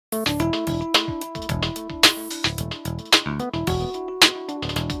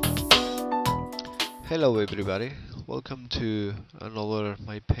Hello everybody, welcome to another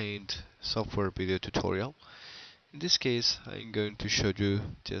MyPaint software video tutorial. In this case, I'm going to show you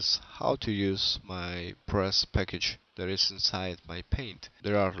just how to use my brush package that is inside MyPaint.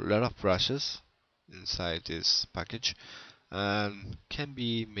 There are a lot of brushes inside this package and can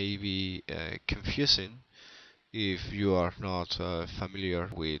be maybe confusing if you are not familiar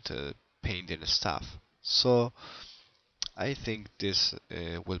with painting stuff. So I think this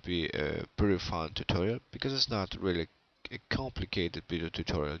will be a pretty fun tutorial because it's not really a complicated video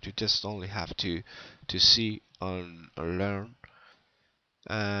tutorial. You just only have to see and learn.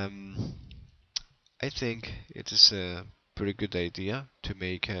 Um, I think it is a pretty good idea to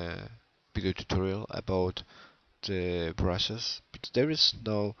make a video tutorial about the brushes because there is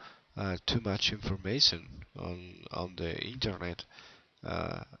no too much information on the internet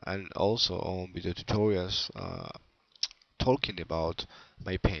and also on video tutorials talking about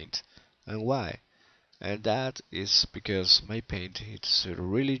MyPaint and why. And that is because MyPaint is a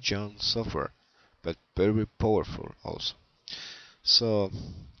really young software, but very powerful also. So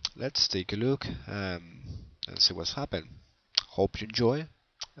let's take a look and see what's happened. Hope you enjoy.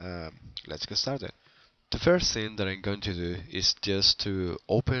 Let's get started. The first thing that I'm going to do is just to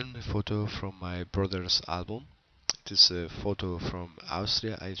open a photo from my brother's album. It is a photo from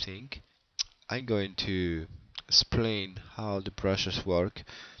Austria, I think. I'm going to explain how the brushes work,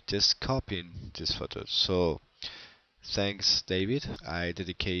 just copying this photo. So thanks David, I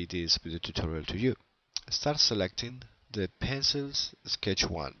dedicate this video tutorial to you. Start selecting the pencils sketch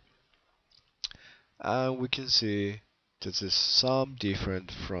 1 and we can see this is some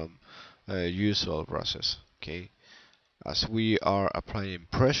different from usual brushes. Okay, as we are applying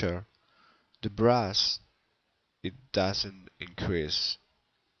pressure, the brush it doesn't increase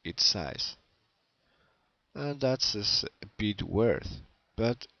its size. And that's a bit weird,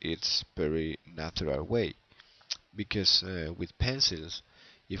 but it's very natural way because with pencils,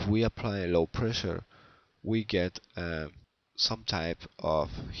 if we apply low pressure, we get some type of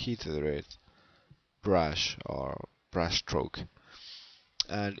heated brush or brush stroke,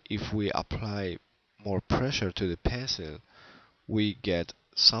 and if we apply more pressure to the pencil, we get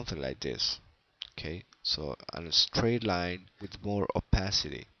something like this. Okay, so on a straight line with more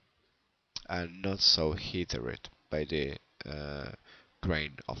opacity and not so heated by the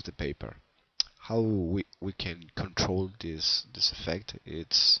grain of the paper. How we can control this effect?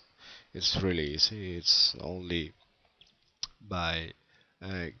 It's really easy. It's only by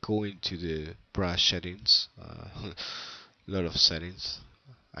going to the brush settings. A lot of settings,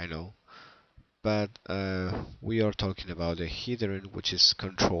 I know, but we are talking about a heater which is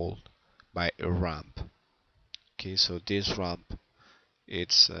controlled by a ramp. Okay, so this ramp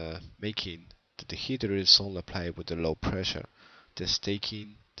it's making that the heater is only applied with the low pressure, just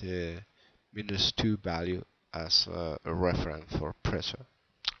taking the -2 value as a reference for pressure.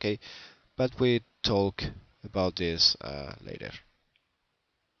 Okay, but we talk about this later.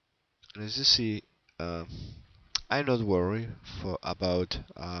 And as you see, uh, I'm not worried for about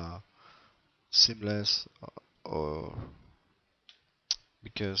seamless or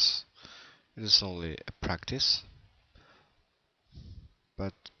because it is only a practice,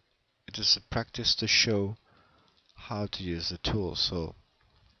 but it is a practice to show how to use the tool. So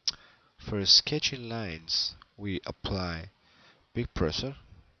for sketching lines, we apply big pressure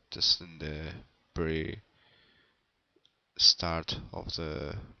just in the very start of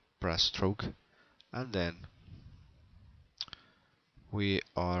the brush stroke, and then we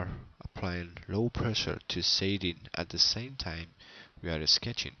are applying low pressure to shading at the same time we are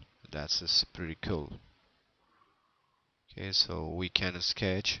sketching. That's pretty cool. Okay, so we can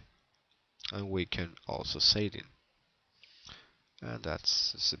sketch and we can also shading, and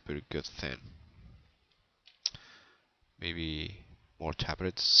that's a pretty good thing. Maybe more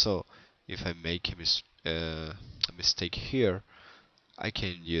tablets. So if I make a mistake here, I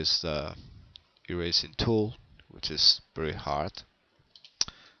can use the erasing tool, which is very hard,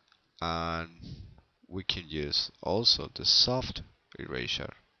 and we can use also the soft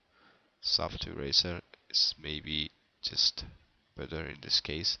eraser. Soft eraser is maybe just better in this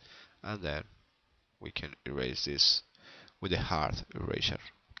case, and then we can erase this with a hard eraser.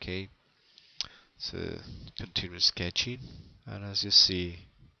 Okay, so continue sketching, and as you see,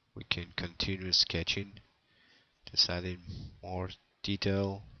 we can continue sketching, just adding more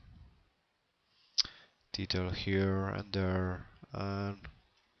detail here and there, and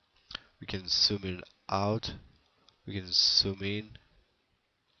we can zoom in out, we can zoom in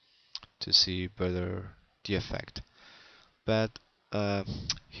to see better the effect. But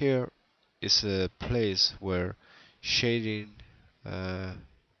here is a place where shading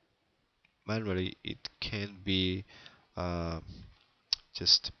manually, it can be uh,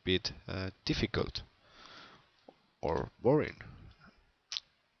 just a bit difficult or boring.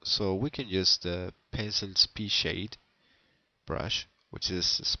 So we can use the pencil P shade brush, which is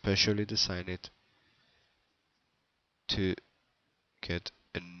specially designed to get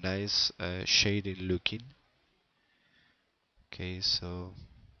a nice shading looking. Okay, so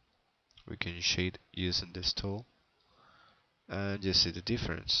we can shade using this tool and you see the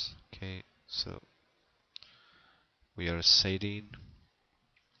difference. Okay, so we are shading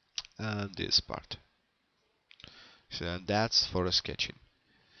and this part. So and that's for sketching.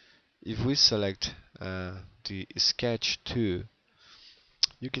 If we select the sketch 2,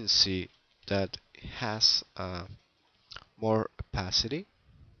 you can see that it has more opacity,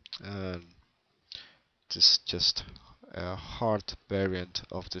 and this is just a hard variant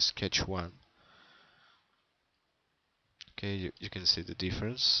of the sketch 1. Okay, you can see the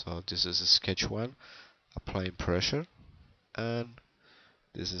difference. So this is a sketch 1 applying pressure, and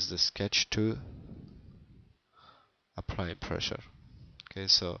this is the sketch 2 applying pressure. Okay,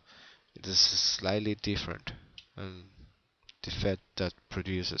 so it is slightly different and the effect that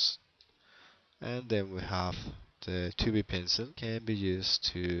produces. And then we have the 2B pencil, can be used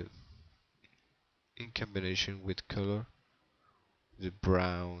to, in combination with color, the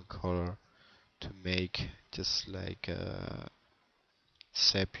brown color, to make just like a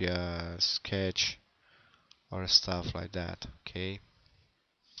sepia sketch or stuff like that. Okay,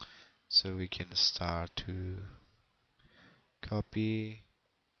 so we can start to copy.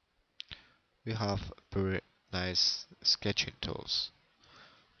 We have very nice sketching tools.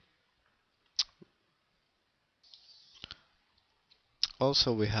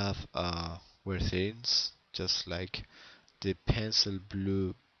 Also we have weird things, just like the pencil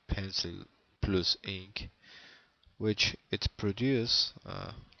blue pencil plus ink, which it produce.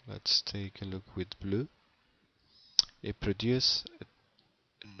 Let's take a look with blue. It produce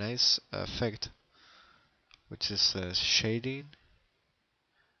a nice effect, which is shading,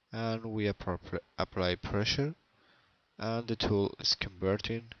 and we apply pressure, and the tool is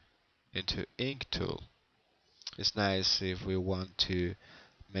converting into ink tool. It's nice if we want to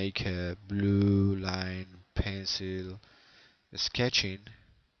make a blue line pencil sketching,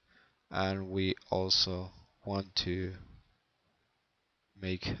 and we also want to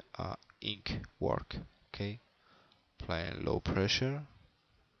make ink work. Okay, applying low pressure,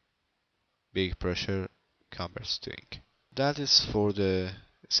 big pressure converts to ink. That is for the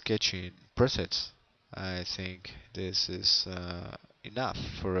sketching presets. I think this is enough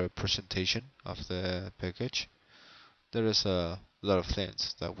for a presentation of the package. There is a lot of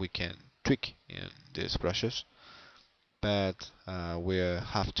things that we can tweak in these brushes, but we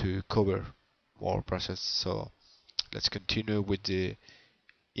have to cover more brushes, so let's continue with the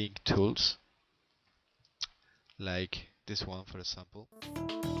ink tools, like this one for example.